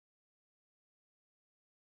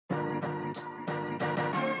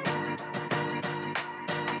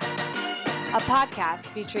a podcast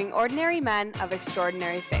featuring ordinary men of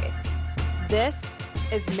extraordinary faith. This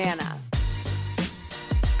is Manna.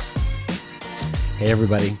 Hey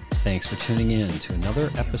everybody, thanks for tuning in to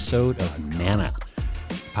another episode of Manna,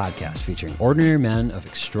 a podcast featuring ordinary men of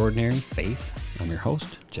extraordinary faith. I'm your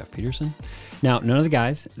host, Jeff Peterson. Now, none of the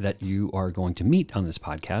guys that you are going to meet on this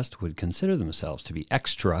podcast would consider themselves to be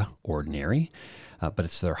extraordinary, but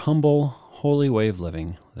it's their humble, holy way of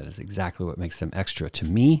living that is exactly what makes them extra to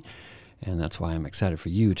me, and that's why I'm excited for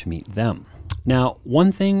you to meet them. Now,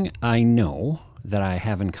 one thing I know that I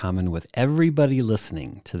have in common with everybody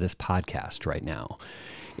listening to this podcast right now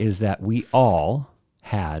is that we all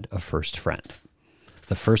had a first friend.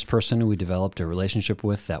 The first person we developed a relationship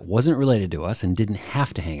with that wasn't related to us and didn't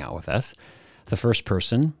have to hang out with us. The first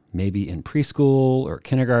person, maybe in preschool or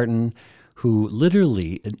kindergarten, who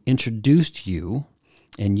literally introduced you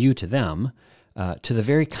and you to them to the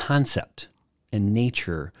very concept and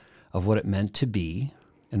nature of what it meant to be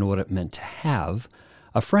and what it meant to have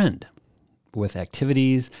a friend, with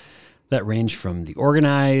activities that range from the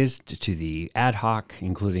organized to the ad hoc,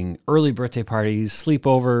 including early birthday parties,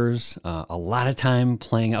 sleepovers, a lot of time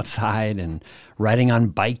playing outside and riding on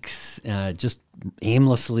bikes, just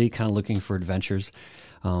aimlessly kind of looking for adventures.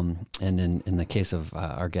 And in the case of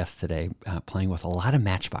our guest today, playing with a lot of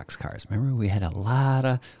Matchbox cars. Remember, we had a lot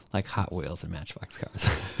of like Hot Wheels and Matchbox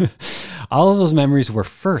cars. All of those memories were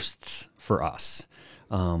firsts for us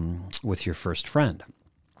with your first friend,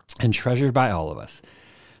 and treasured by all of us.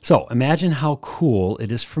 So imagine how cool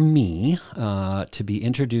it is for me to be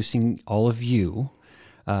introducing all of you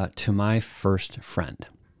to my first friend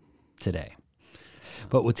today.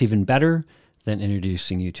 But what's even better than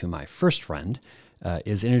introducing you to my first friend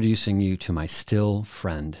is introducing you to my still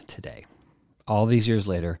friend today. All these years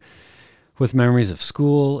later, with memories of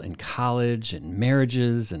school and college and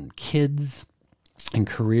marriages and kids and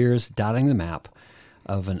careers dotting the map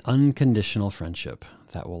of an unconditional friendship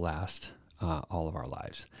that will last all of our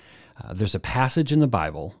lives. There's a passage in the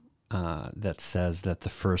Bible that says that the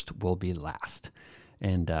first will be last.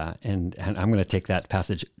 And I'm going to take that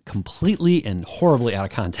passage completely and horribly out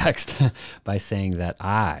of context by saying that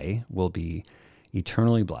I will be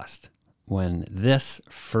eternally blessed when this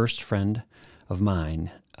first friend of mine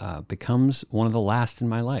becomes one of the last in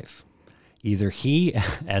my life. Either he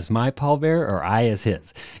as my pallbearer or I as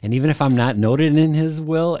his. And even if I'm not noted in his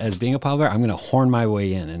will as being a pallbearer, I'm going to horn my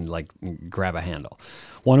way in and like grab a handle.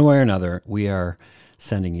 One way or another, we are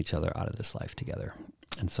sending each other out of this life together.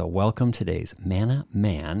 And so welcome today's Manna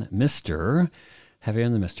Man, Mr. Heavy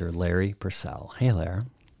on the Mr. Larry Purcell. Hey, Larry.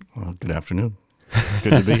 Well, good afternoon.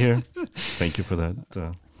 Good to be here. Thank you for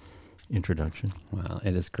that introduction. Well,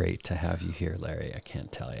 it is great to have you here, Larry. I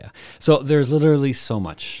can't tell you. So there's literally so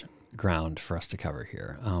much ground for us to cover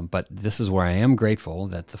here. But this is where I am grateful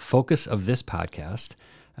that the focus of this podcast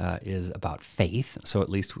is about faith. So at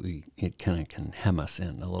least it kind of can hem us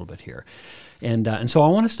in a little bit here. And so I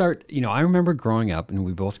want to start, I remember growing up, and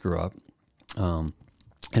we both grew up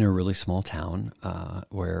in a really small town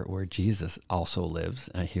where Jesus also lives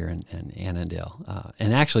here in Annandale.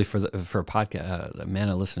 And actually for podcast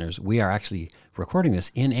Manna listeners, we are actually recording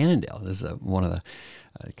this in Annandale. This is one of the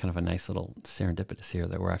kind of a nice little serendipitous here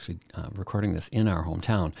that we're actually recording this in our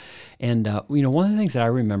hometown. And one of the things that I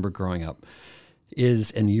remember growing up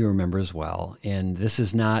is, and you remember as well, and this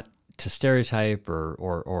is not to stereotype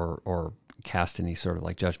or cast any sort of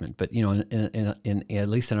like judgment, but in at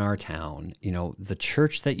least in our town, the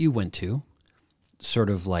church that you went to sort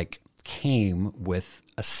of like came with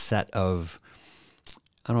a set of,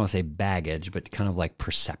 I don't want to say baggage, but kind of like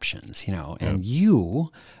perceptions, and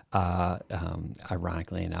you,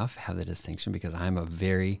 ironically enough, have the distinction because I'm a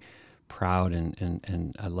very proud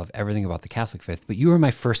and I love everything about the Catholic faith, but you were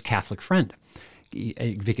my first Catholic friend.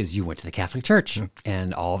 Because you went to the Catholic Church,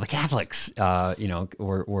 and all the Catholics,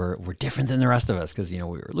 were different than the rest of us because we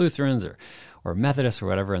were Lutherans or Methodists or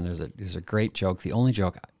whatever. And there's a great joke, the only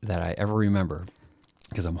joke that I ever remember,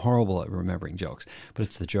 because I'm horrible at remembering jokes, but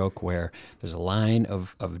it's the joke where there's a line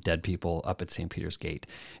of dead people up at St. Peter's Gate,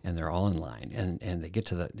 and they're all in line, and they get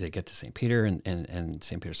to St. Peter, and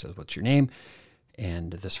St. Peter says, "What's your name?"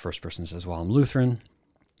 And this first person says, "Well, I'm Lutheran."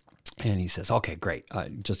 And he says, "Okay, great.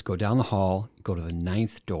 Just go down the hall, go to the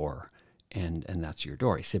 9th door, and that's your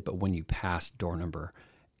door." He said, "But when you pass door number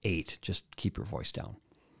 8, just keep your voice down."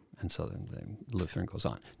 And so then the Lutheran goes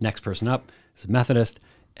on. Next person up is a Methodist.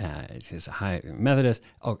 It says, "Hi, Methodist."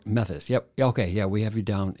 "Oh, Methodist. Yep. Okay. Yeah, we have you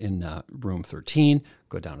down in room 13.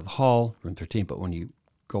 Go down to the hall, room 13. But when you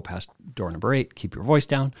go past door number 8, keep your voice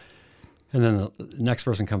down." And then the next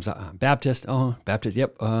person comes out, Baptist. "Oh, Baptist,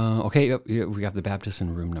 yep. Okay, yep, we have the Baptist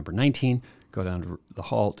in room number 19. go down to the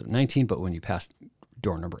hall to 19, but when you pass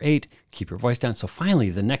door number 8, keep your voice down. So finally,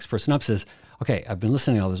 the next person up says, okay, I've been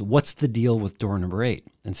listening to all this. What's the deal with door number 8?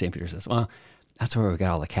 And St. Peter says, well, that's where we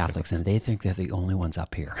got all the Catholics, and they think they're the only ones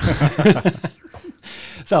up here.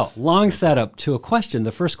 So, long setup to a question.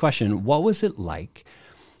 The first question, what was it like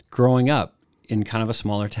growing up in kind of a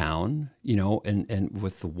smaller town, and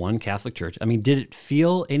with the one Catholic church? I mean, did it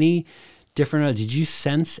feel any different? Did you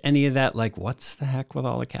sense any of that, like, what's the heck with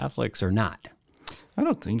all the Catholics, or not? I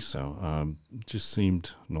don't think so. It just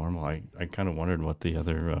seemed normal. I kind of wondered what the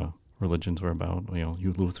other religions were about.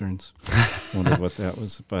 You Lutherans wondered what that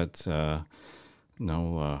was. But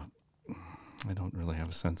no, I don't really have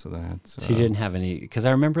a sense of that. So you didn't have any, because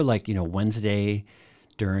I remember Wednesday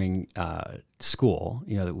during school,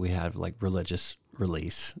 that we had like religious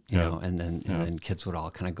release, and then kids would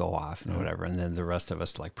all kind of go off and whatever. And then the rest of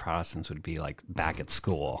us, like Protestants, would be like back at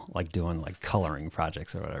school, like doing like coloring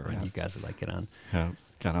projects or whatever. And you guys would like get on. Yeah,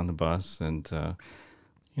 got on the bus and, I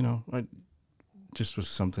just was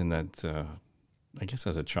something that, I guess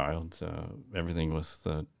as a child, everything with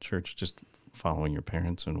the church, just following your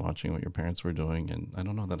parents and watching what your parents were doing. And I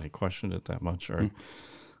don't know that I questioned it that much or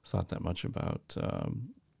thought that much about,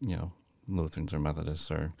 Lutherans or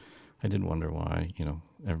Methodists, or I did wonder why,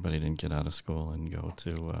 everybody didn't get out of school and go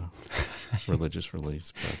to religious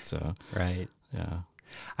release. But right. Yeah.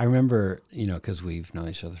 I remember, because we've known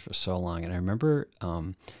each other for so long, and I remember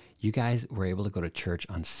you guys were able to go to church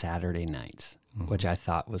on Saturday nights, which I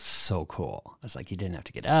thought was so cool. I was like, you didn't have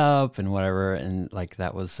to get up and whatever, and like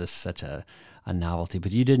that was just such a novelty.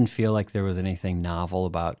 But you didn't feel like there was anything novel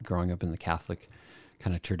about growing up in the Catholic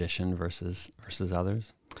kind of tradition versus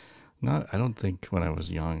others? No, I don't think when I was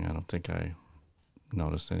young, I don't think I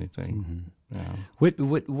noticed anything. Mm-hmm. Yeah.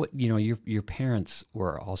 What your parents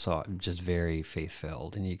were also just very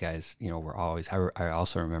faith-filled, and you guys, were always, I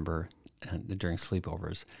also remember during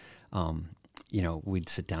sleepovers, we'd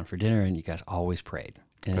sit down for dinner and you guys always prayed.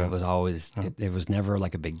 And it was always, it was never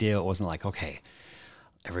like a big deal. It wasn't like, okay,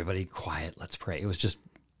 everybody quiet, let's pray. It was just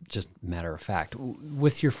matter of fact.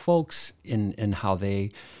 With your folks and how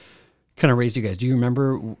they kind of raised you guys, do you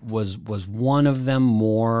remember, was one of them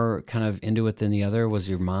more kind of into it than the other? Was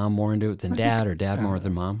your mom more into it than dad, or dad more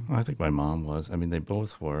than mom? I think my mom was. I mean, they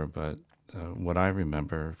both were, but what I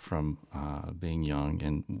remember from being young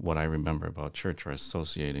and what I remember about church or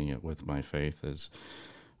associating it with my faith is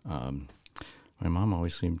my mom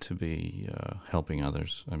always seemed to be helping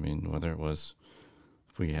others. I mean, whether it was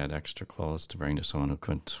if we had extra clothes to bring to someone who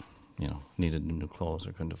couldn't, needed new clothes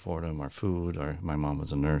or couldn't afford them, or food, or my mom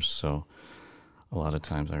was a nurse. So a lot of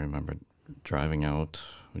times I remember driving out,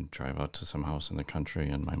 we'd drive out to some house in the country,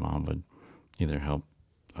 and my mom would either help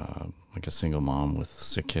like a single mom with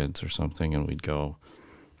sick kids or something, and we'd go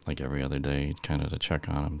like every other day kind of to check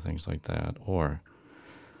on them, things like that, or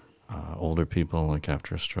older people like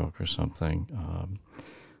after a stroke or something.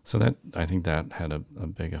 So that, I think that had a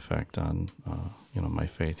big effect on my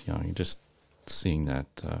faith young, just seeing that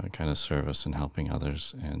kind of service and helping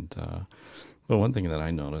others. And but one thing that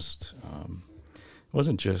I noticed, it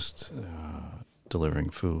wasn't just delivering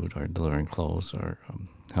food or delivering clothes or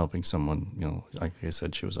helping someone, like I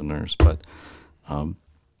said, she was a nurse, but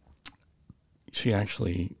she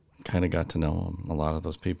actually kind of got to know them. A lot of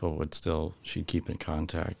those people she'd keep in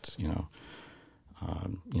contact,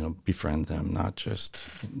 befriend them, not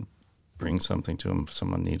just bring something to them if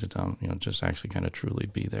someone needed them, just actually kind of truly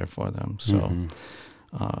be there for them. So,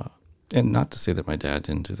 and not to say that my dad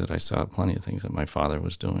didn't do that. I saw plenty of things that my father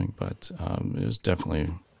was doing, but it was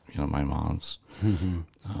definitely, my mom's. Mm-hmm.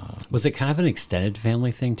 Was it kind of an extended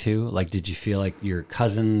family thing too? Like, did you feel like your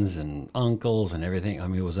cousins and uncles and everything? I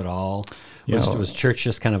mean, was it all, was church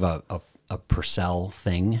just kind of a Purcell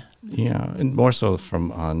thing? Yeah, and more so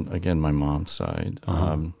from again, my mom's side.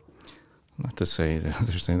 Not to say that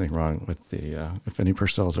there's anything wrong with if any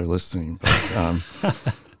Purcells are listening, but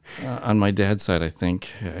on my dad's side, I think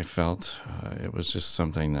I felt it was just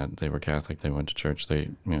something that they were Catholic. They went to church.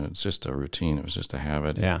 It's just a routine. It was just a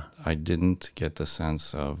habit. Yeah. I didn't get the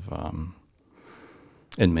sense of,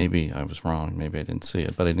 and maybe I was wrong. Maybe I didn't see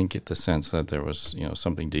it, but I didn't get the sense that there was,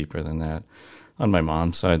 something deeper than that. On my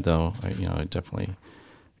mom's side, though, I definitely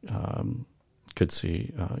could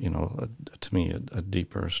see, to me, a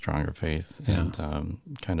deeper, stronger faith, and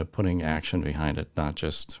kind of putting action behind it, not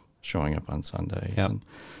just showing up on Sunday.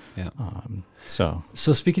 Yep. So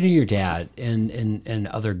speaking of your dad and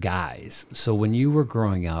other guys, so when you were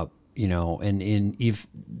growing up, and if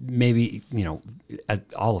maybe,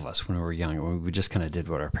 all of us when we were young, we just kind of did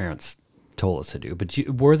what our parents told us to do. But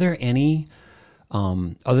were there any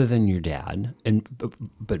other than your dad,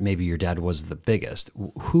 but maybe your dad was the biggest,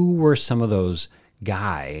 who were some of those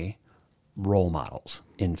guy role models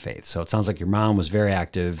in faith? So it sounds like your mom was very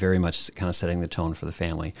active, very much kind of setting the tone for the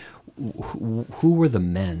family. Who were the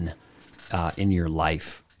men in your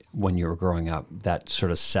life when you were growing up that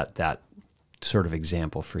sort of set that sort of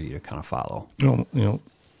example for you to kind of follow?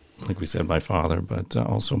 Like we said, my father, but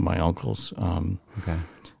also my uncles. Okay.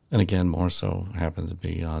 And again, more so happened to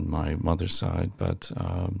be on my mother's side. But,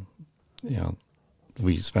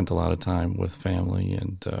 we spent a lot of time with family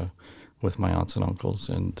and with my aunts and uncles.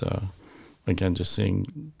 And, again, just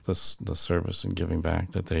seeing the service and giving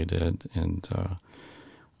back that they did, and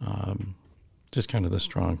just kind of the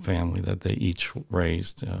strong family that they each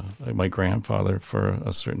raised. My grandfather, for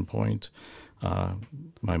a certain point,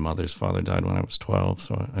 my mother's father died when I was 12,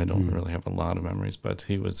 so I don't really have a lot of memories, but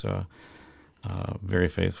he was very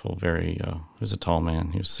faithful, he was a tall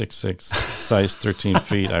man. He was 6'6", size 13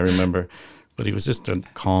 feet, I remember. But he was just a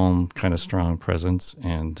calm, kind of strong presence.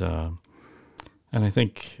 And I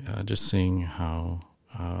think just seeing how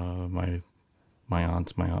my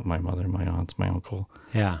aunts, my mother, my aunts, my uncle,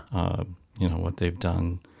 what they've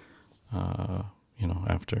done,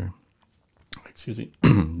 after,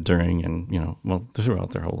 during and,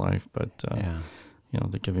 throughout their whole life, but,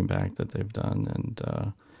 the giving back that they've done,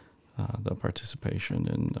 and the participation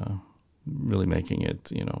in really making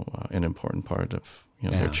it, an important part of,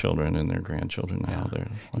 their children and their grandchildren now. They're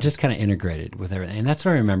just kind of integrated with everything. And that's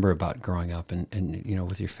what I remember about growing up and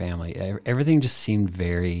with your family. Everything just seemed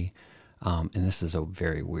very, and this is a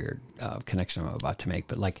very weird connection I'm about to make,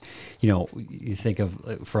 but you think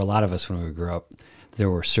of, for a lot of us when we grew up, there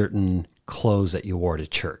were certain clothes that you wore to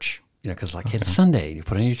church, because it's Sunday, you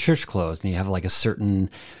put on your church clothes, and you have like a certain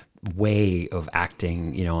way of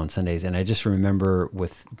acting, on Sundays. And I just remember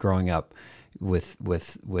with growing up with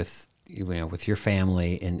your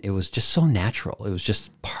family, and it was just so natural. It was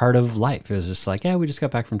just part of life. It was just like, we just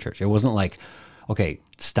got back from church. It wasn't like, okay,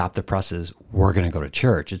 stop the presses, we're going to go to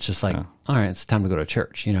church. It's just like, all right, it's time to go to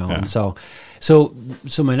church, And so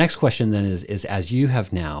my next question then is as you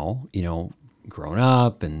have now, grown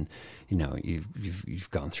up, and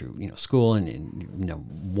you've gone through school, and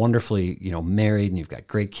wonderfully married, and you've got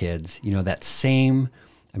great kids, that same,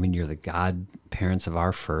 you're the godparents of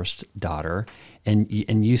our first daughter, and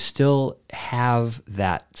you still have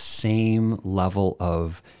that same level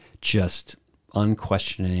of just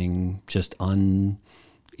unquestioning,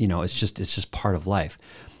 it's just part of life.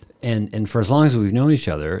 And for as long as we've known each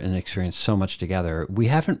other and experienced so much together, we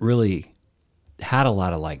haven't really had a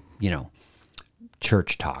lot of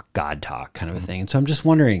church talk, God talk kind of a thing. And so I'm just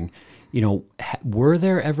wondering, were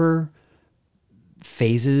there ever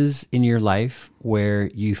phases in your life where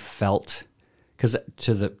you felt, because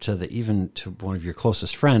even to one of your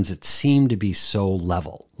closest friends, it seemed to be so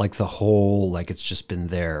level, like the whole, like it's just been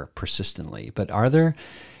there persistently. But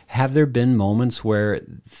have there been moments where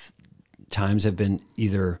times have been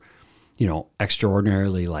either,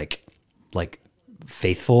 extraordinarily like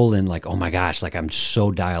faithful and like, oh my gosh, like I'm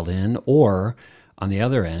so dialed in, or on the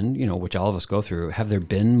other end, which all of us go through, have there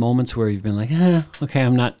been moments where you've been like, okay,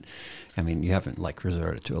 I'm not, you haven't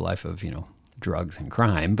resorted to a life of, drugs and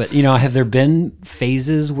crime, but, have there been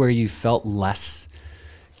phases where you felt less,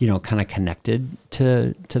 kind of connected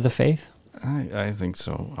to the faith? I think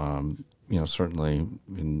so. Certainly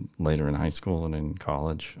later in high school and in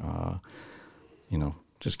college,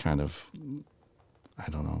 just kind of,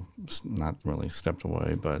 I don't know, not really stepped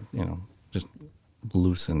away, but, just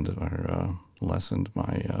loosened or lessened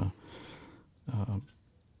my,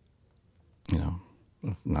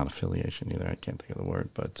 not affiliation either. I can't think of the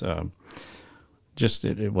word, but just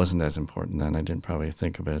it wasn't as important then. I didn't probably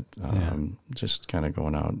think of it, just kind of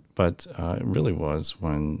going out. But it really was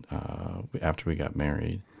when, after we got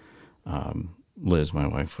married, Liz, my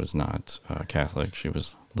wife, was not Catholic. She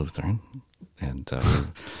was Lutheran. And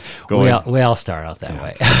we all start out that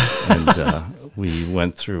way. And we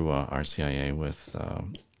went through RCIA with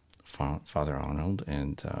Father Arnold,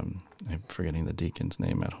 and I'm forgetting the deacon's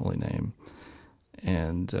name at Holy Name.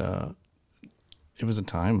 And it was a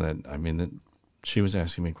time that she was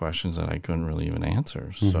asking me questions that I couldn't really even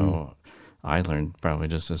answer. Mm-hmm. So I learned probably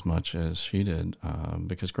just as much as she did,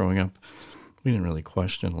 because growing up, we didn't really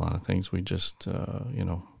question a lot of things. We just,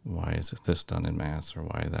 why is this done in Mass, or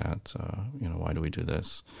why that? Why do we do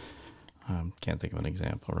this? Can't think of an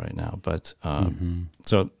example right now. But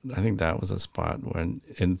so I think that was a spot when,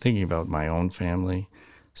 in thinking about my own family,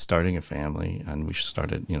 starting a family, and we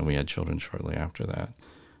started, we had children shortly after that.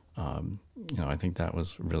 I think that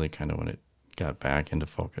was really kind of when it got back into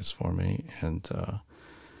focus for me. And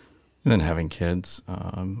And then having kids,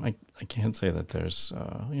 I can't say that there's,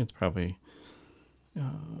 it's probably,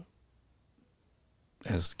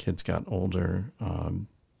 as kids got older,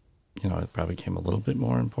 it probably became a little bit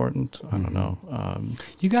more important. I don't know.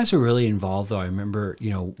 You guys are really involved, though. I remember,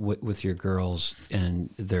 with your girls and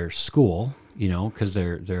their school, because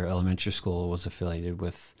their elementary school was affiliated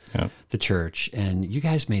with the church, and you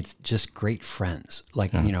guys made just great friends.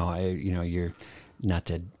 Like, you're not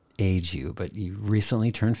to age you, but you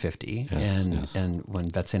recently turned 50, and when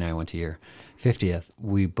Betsy and I went to your 50th,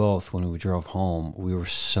 we both, when we drove home, we were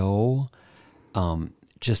so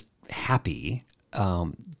just happy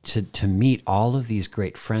to meet all of these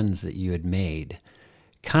great friends that you had made,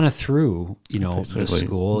 kind of through the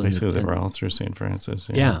school. Basically, they were all through St. Francis.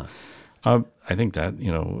 Yeah. I think that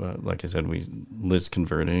like I said, Liz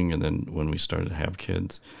converting, and then when we started to have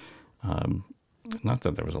kids, not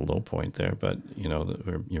that there was a low point there, but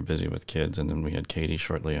you're busy with kids, and then we had Katie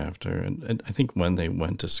shortly after, and I think when they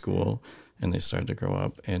went to school and they started to grow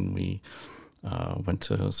up, and we went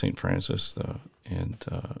to St. Francis, and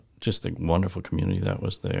just the wonderful community that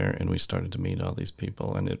was there, and we started to meet all these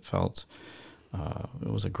people, and it felt it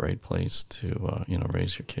was a great place to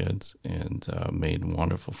raise your kids, and made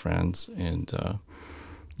wonderful friends, and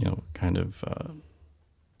kind of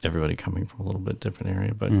everybody coming from a little bit different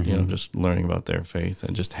area, but just learning about their faith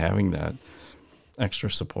and just having that extra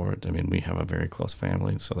support. I mean, we have a very close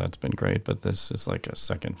family, so that's been great, but this is like a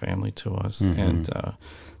second family to us. And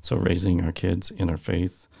so raising our kids in our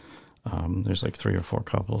faith, there's like 3 or 4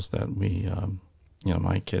 couples that we,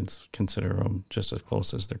 my kids consider them just as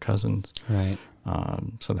close as their cousins. Right.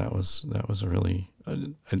 So that was a really,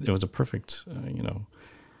 it was a perfect,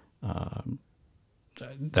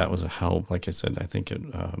 that was a help. Like I said, I think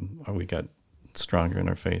we got stronger in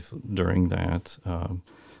our faith during that.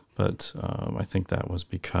 But I think that was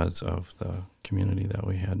because of the community that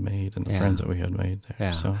we had made and the friends that we had made there.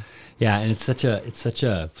 Yeah. So, and it's such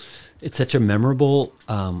a memorable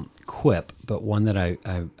quip, but one that I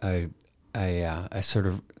sort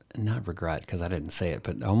of not regret, because I didn't say it,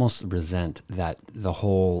 but almost resent that the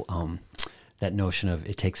whole that notion of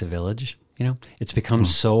it takes a village. It's become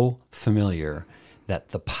so familiar that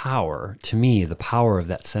the power of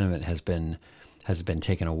that sentiment has been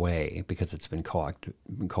taken away because it's been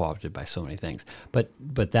co-opted by so many things. But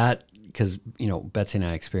that, because Betsy and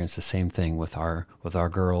I experienced the same thing with our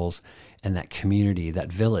girls, and that community,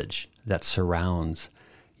 that village that surrounds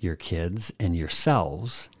your kids and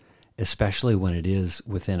yourselves, especially when it is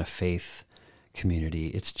within a faith community.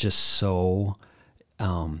 It's just so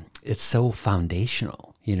it's so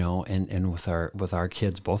foundational, and with our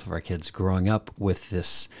kids, both of our kids growing up with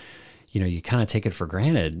this, you kind of take it for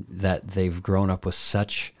granted that they've grown up with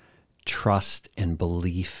such trust and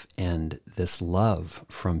belief and this love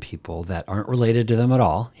from people that aren't related to them at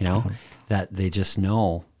all, that they just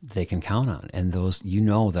know they can count on. And those,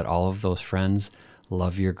 that all of those friends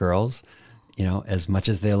love your girls, as much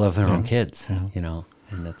as they love their own kids,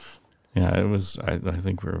 and that's... Yeah, it was, I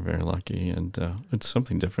think we were very lucky, and it's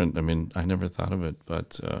something different. I mean, I never thought of it,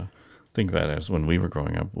 but think about it as when we were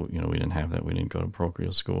growing up, we didn't have that. We didn't go to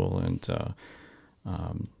parochial school, and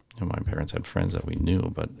my parents had friends that we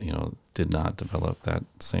knew, but, did not develop that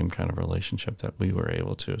same kind of relationship that we were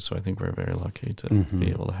able to. So I think we're very lucky to be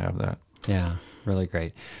able to have that. Yeah, really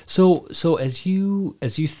great. So as you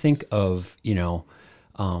think of,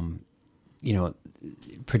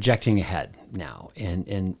 projecting ahead now,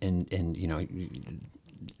 and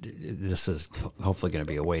this is hopefully going to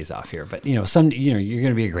be a ways off here, but you're going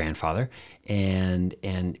to be a grandfather, and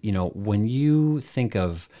when you think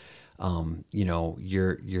of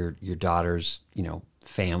your daughter's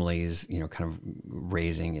families, kind of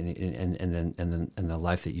raising, and then the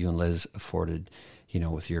life that you and Liz afforded,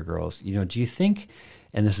 with your girls, do you think,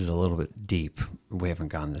 and this is a little bit deep, we haven't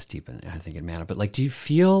gone this deep I think in Manna, but do you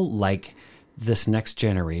feel like this next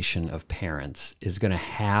generation of parents is going to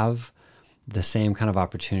have the same kind of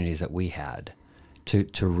opportunities that we had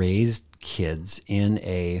to raise kids in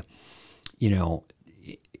a,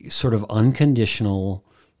 sort of unconditional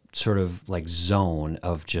sort of like zone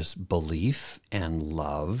of just belief and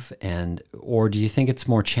love, or do you think it's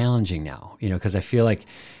more challenging now? Because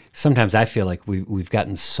sometimes I feel like we've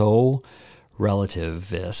gotten so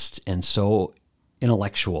relativist and so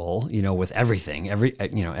intellectual, with everything.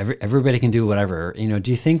 Everybody can do whatever.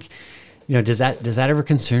 Do you think, does that ever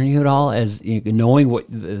concern you at all, as knowing what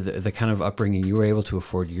the kind of upbringing you were able to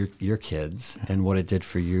afford your kids and what it did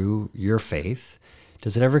for your faith?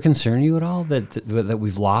 Does it ever concern you at all that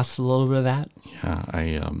we've lost a little bit of that? Yeah,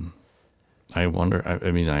 I wonder.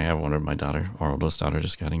 I mean, I have wondered. My daughter, our oldest daughter,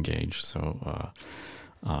 just got engaged. So,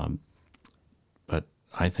 but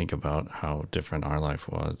I think about how different our life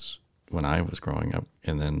was when I was growing up,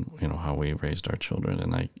 and then how we raised our children,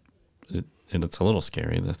 and it's a little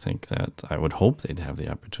scary to think that I would hope they'd have the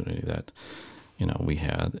opportunity that we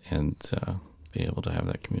had, and be able to have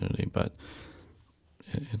that community, but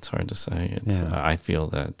it's hard to say. I feel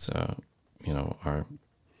that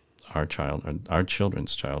our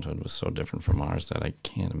children's childhood was so different from ours that I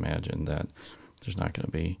can't imagine that there's not going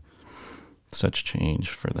to be such change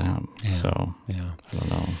for them. Yeah. So I don't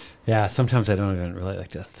know. Yeah, sometimes I don't even really like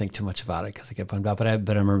to think too much about it because I get bummed out.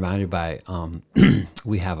 But I'm reminded by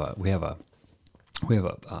we have a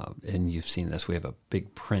and you've seen this. We have a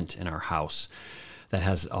big print in our house that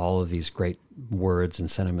has all of these great words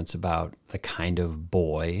and sentiments about the kind of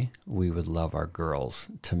boy we would love our girls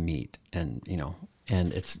to meet, and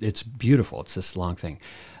it's beautiful. It's this long thing.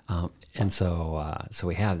 And so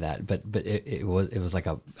we have that, but it was like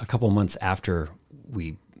a couple months after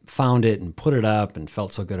we found it and put it up and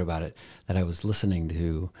felt so good about it that I was listening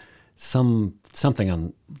to something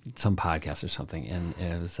on some podcast or something, and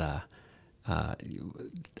it was a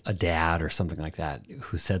dad or something like that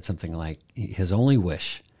who said something like his only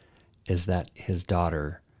wish is that his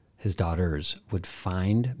daughters would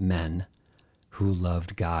find men who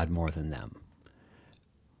loved God more than them.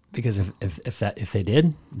 Because if they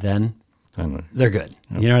did, then they're good.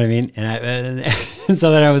 Yep. You know what I mean? And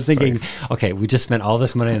so then I was thinking, okay, we just spent all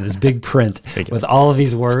this money on this big print with all of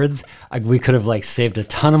these words. We could have saved a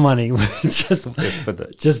ton of money with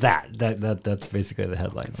just that. That's basically the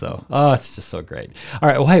headline. So, it's just so great. All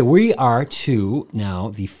right. Well, hey, we are to now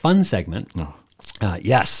the fun segment. Oh.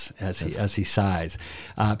 Yes, as he sighs,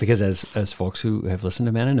 because as folks who have listened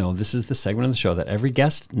to Manna know, this is the segment of the show that every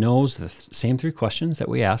guest knows the same 3 questions that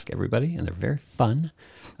we ask everybody, and they're very fun,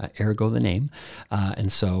 ergo the name.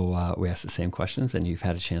 And so we ask the same questions, and you've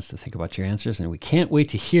had a chance to think about your answers, and we can't wait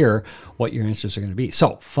to hear what your answers are going to be.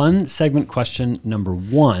 So, fun segment question number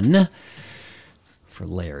 1 for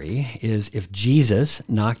Larry is, if Jesus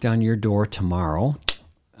knocked on your door tomorrow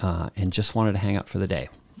and just wanted to hang out for the day,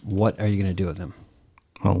 what are you going to do with him?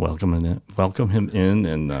 Well, welcome him in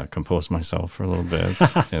and compose myself for a little bit.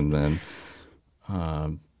 And then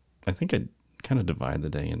I think I'd kind of divide the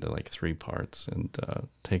day into 3 parts and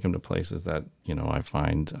take him to places that, I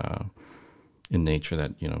find in nature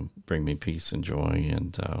that, bring me peace and joy.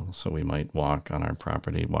 And so we might walk on our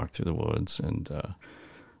property, walk through the woods, and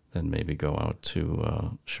then maybe go out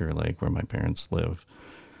to Sheer Lake where my parents live.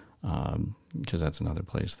 Because that's another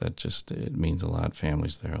place that just, it means a lot.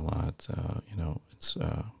 Family's there a lot. It's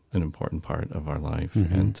an important part of our life.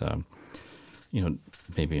 Mm-hmm. And,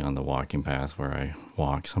 maybe on the walking path where I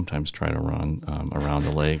walk, sometimes try to run around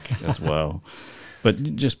the lake as well.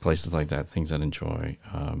 But just places like that, things that I enjoy.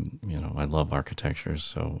 I love architecture,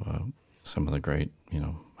 so some of the great,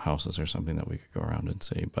 houses are something that we could go around and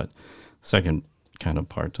see. But second kind of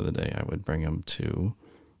part of the day, I would bring them to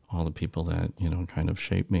all the people that, kind of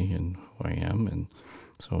shape me and who I am. And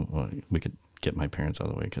so we could get my parents out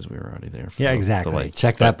of the way because we were already there. For exactly. The lakes.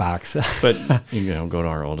 Check that box. But, go to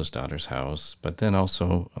our oldest daughter's house. But then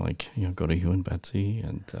also, go to Hugh and Betsy.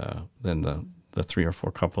 And then the 3 or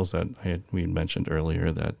 4 couples that we mentioned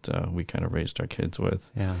earlier that we kind of raised our kids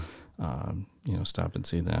with. Yeah. Stop and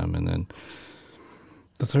see them. And then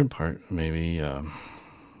the third part, maybe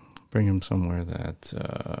bring them somewhere that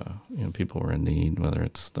people were in need, whether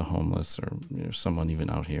it's the homeless or someone even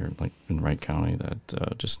out here like in Wright County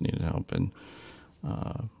that just needed help, and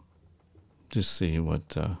just see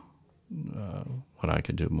what I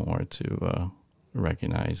could do more to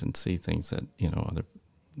recognize and see things that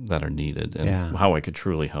that are needed, and how I could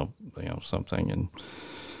truly help something. And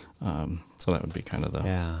so that would be kind of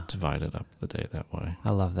the divided up the day that way.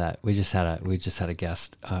 I love that. We just had a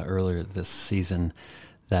guest earlier this season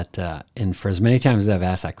that, and for as many times as I've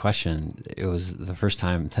asked that question, it was the first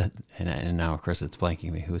time that, and now of course it's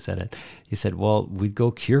blanking me who said it. He said, well, we'd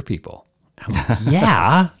go cure people. I'm like,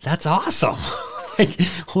 yeah, that's awesome.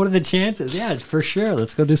 What are the chances? Yeah, for sure.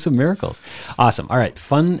 Let's go do some miracles. Awesome. All right.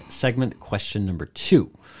 Fun segment question number 2.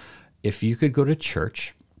 If you could go to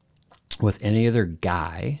church with any other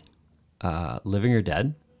guy, living or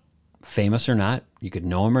dead, famous or not, you could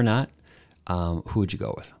know him or not, who would you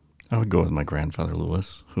go with? I would go with my grandfather,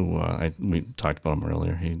 Lewis, who we talked about him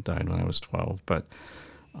earlier. He died when I was 12, but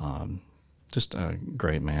just a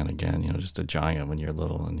great man again, just a giant when you're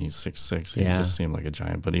little, and he's 6'6". He just seemed like a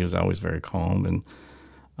giant, but he was always very calm. And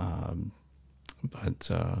but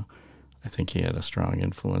I think he had a strong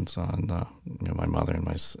influence on my mother and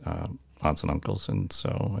my aunts and uncles, and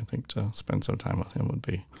so I think to spend some time with him would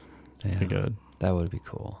be good. That would be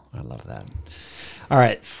cool. I love that. All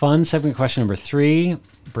right, fun segment question number 3,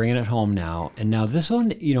 bringing it home now. And now this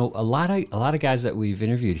one, a lot of guys that we've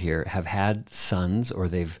interviewed here have had sons, or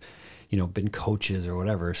they've, been coaches or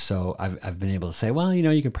whatever. So I've been able to say, well,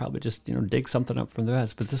 you could probably just, dig something up from the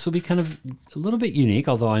best. But this will be kind of a little bit unique,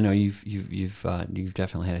 although I know you've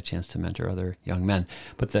definitely had a chance to mentor other young men.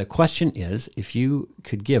 But the question is, if you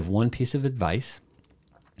could give one piece of advice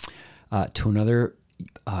to another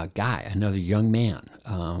guy, another young man,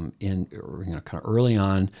 kind of early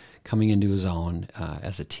on, coming into his own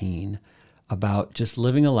as a teen, about just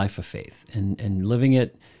living a life of faith and living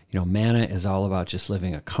it. Manna is all about just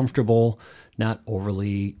living a comfortable, not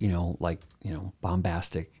overly,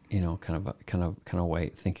 bombastic, kind of way,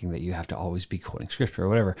 thinking that you have to always be quoting scripture or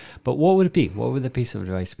whatever. But what would it be? What would the piece of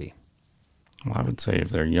advice be? Well, I would say if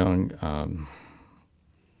they're young,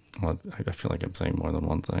 well, I feel like I'm saying more than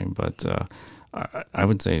one thing, but I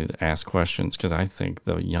would say to ask questions, because I think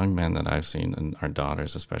the young men that I've seen, and our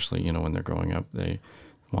daughters especially, when they're growing up, they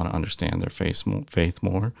want to understand their faith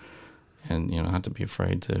more, and not to be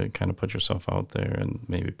afraid to kind of put yourself out there and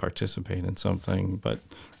maybe participate in something, but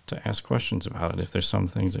to ask questions about it. If there's some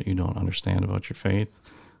things that you don't understand about your faith,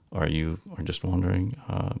 or you are just wondering,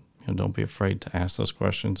 don't be afraid to ask those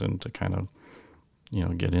questions and to kind of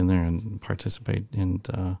get in there and participate.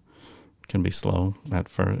 And can be slow at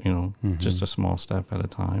first, just a small step at a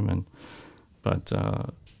time. But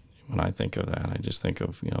when I think of that, I just think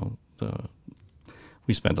of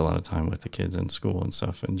we spend a lot of time with the kids in school and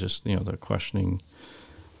stuff, and just the questioning.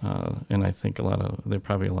 And I think there are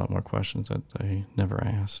probably a lot more questions that they never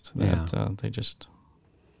asked, that they just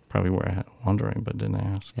probably were wondering but didn't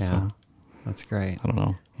ask. Yeah, so, that's great. I don't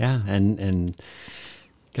know. Yeah, and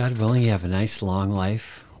God willing, you have a nice long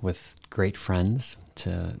life with great friends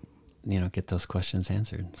to get those questions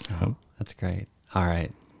answered. So That's great. All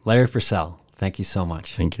right, Larry Purcell, thank you so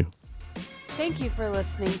much. Thank you. Thank you for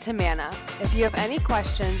listening to Manna. If you have any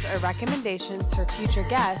questions or recommendations for future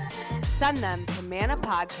guests, send them to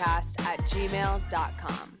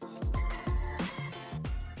mannapodcast@gmail.com.